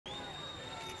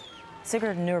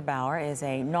Sigurd Neubauer is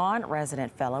a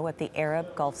non-resident fellow at the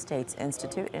Arab Gulf States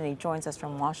Institute, and he joins us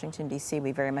from Washington, D.C.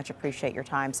 We very much appreciate your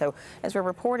time. So, as we're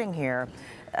reporting here,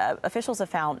 officials have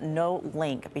found no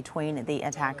link between the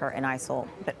attacker and ISIL,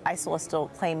 but ISIL is still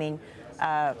claiming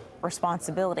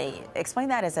responsibility. Explain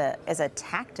that as a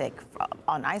tactic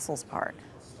on ISIL's part.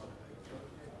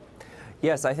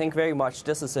 Yes, I think very much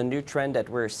this is a new trend that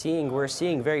we're seeing. We're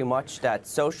seeing very much that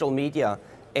social media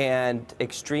and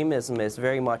extremism is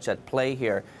very much at play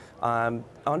here.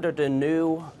 Under the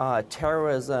new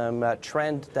terrorism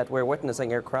trend that we're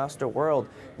witnessing across the world,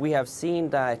 we have seen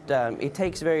that it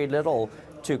takes very little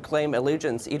to claim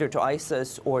allegiance either to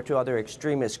ISIS or to other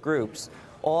extremist groups.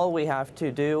 All we have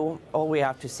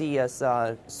to see is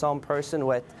some person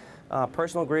with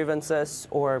personal grievances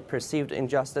or perceived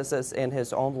injustices in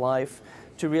his own life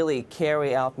to really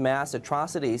carry out mass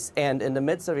atrocities. And in the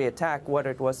midst of the attack, whether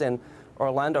it was in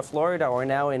Orlando, Florida, or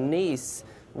now in Nice,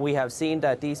 we have seen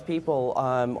that these people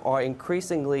are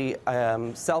increasingly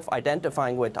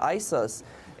self-identifying with ISIS.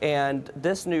 And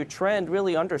this new trend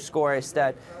really underscores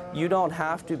that you don't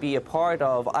have to be a part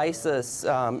of ISIS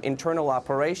internal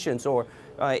operations or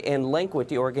in link with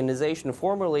the organization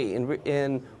formally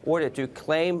in order to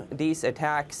claim these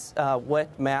attacks with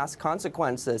mass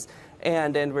consequences.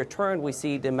 And in return, we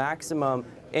see the maximum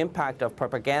impact of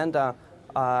propaganda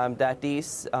that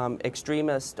these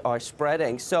extremists are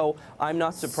spreading. So I'm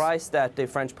not surprised that the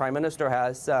French Prime Minister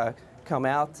has come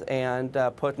out and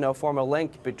put no formal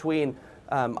link between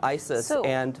ISIS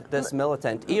and this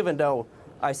militant, even though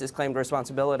ISIS claimed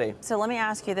responsibility. So let me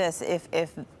ask you this.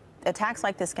 If attacks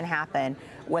like this can happen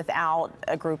without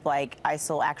a group like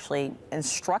ISIL actually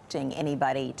instructing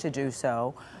anybody to do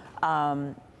so,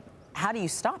 how do you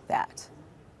stop that?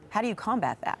 How do you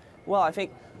combat that? Well, I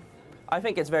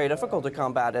think it's very difficult to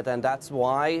combat it, and that's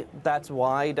why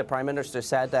the Prime Minister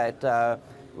said that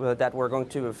we're going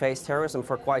to face terrorism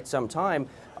for quite some time.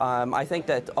 I think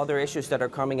that other issues that are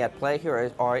coming at play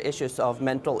here are issues of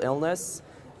mental illness,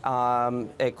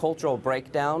 a cultural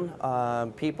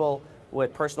breakdown, people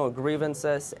with personal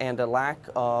grievances, and a lack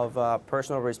of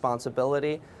personal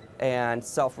responsibility and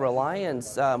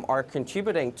self-reliance are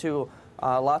contributing to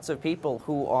lots of people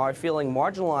who are feeling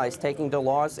marginalized, taking the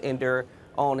laws in their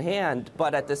own hand.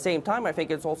 But at the same time, I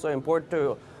think it's also important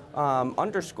to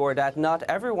underscore that not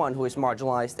everyone who is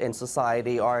marginalized in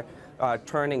society are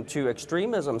turning to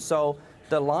extremism. So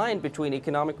the line between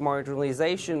economic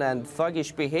marginalization and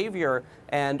thuggish behavior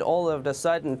and all of a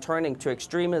sudden turning to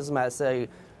extremism as a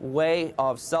way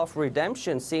of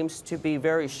self-redemption seems to be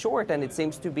very short, and it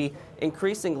seems to be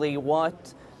increasingly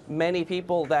what many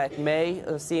people that may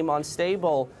seem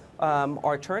unstable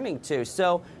are turning to.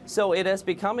 So it is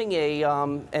becoming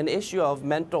an issue of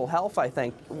mental health, I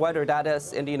think, whether that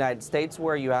is in the United States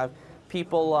where you have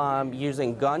people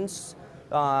using guns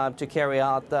to carry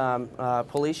out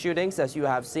police shootings, as you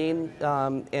have seen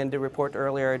in the report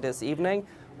earlier this evening,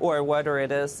 or whether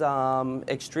it is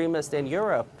extremists in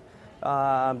Europe.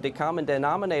 The common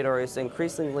denominator is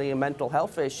increasingly mental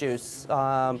health issues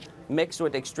mixed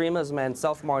with extremism and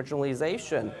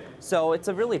self-marginalization. So it's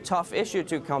a really tough issue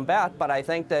to combat, but I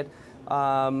think that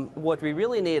what we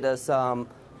really need is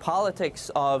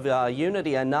politics of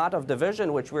unity and not of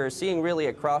division, which we're seeing really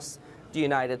across the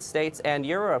United States and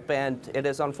Europe. And it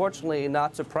is unfortunately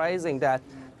not surprising that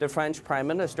the French Prime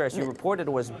Minister, as you reported,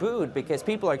 was booed because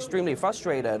people are extremely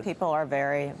frustrated. People are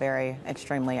very, very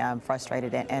extremely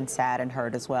frustrated and sad and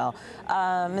hurt as well.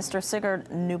 Mr. Sigurd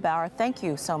Neubauer, thank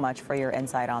you so much for your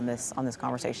insight on this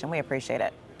conversation. We appreciate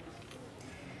it.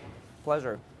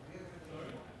 Pleasure.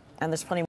 And there's plenty